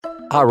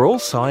Are all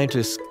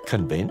scientists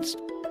convinced?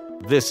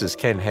 This is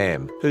Ken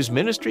Ham, whose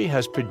ministry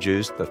has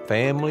produced the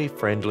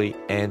family-friendly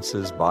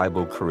Answers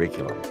Bible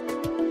curriculum.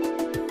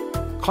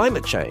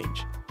 Climate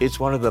change is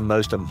one of the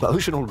most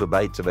emotional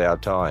debates of our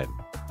time,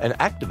 and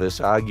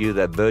activists argue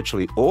that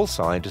virtually all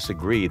scientists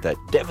agree that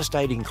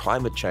devastating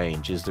climate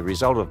change is the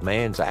result of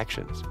man's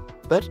actions.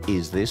 But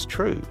is this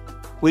true?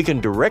 We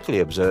can directly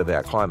observe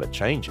our climate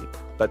changing,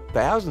 but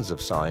thousands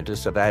of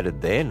scientists have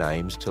added their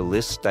names to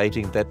lists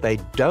stating that they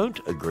don't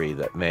agree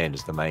that man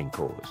is the main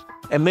cause.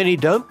 And many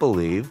don't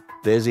believe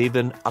there's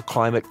even a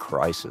climate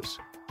crisis.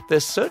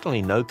 There's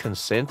certainly no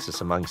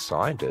consensus among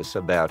scientists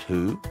about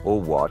who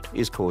or what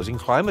is causing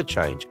climate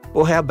change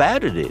or how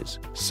bad it is.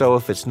 So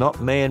if it's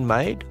not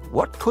man-made,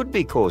 what could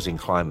be causing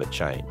climate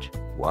change?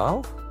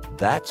 Well,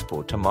 that's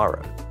for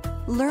tomorrow.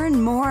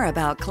 Learn more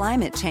about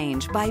climate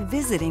change by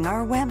visiting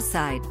our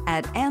website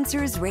at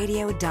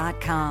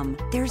AnswersRadio.com.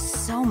 There's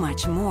so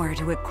much more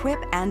to equip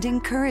and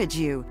encourage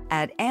you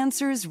at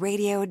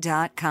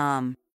AnswersRadio.com.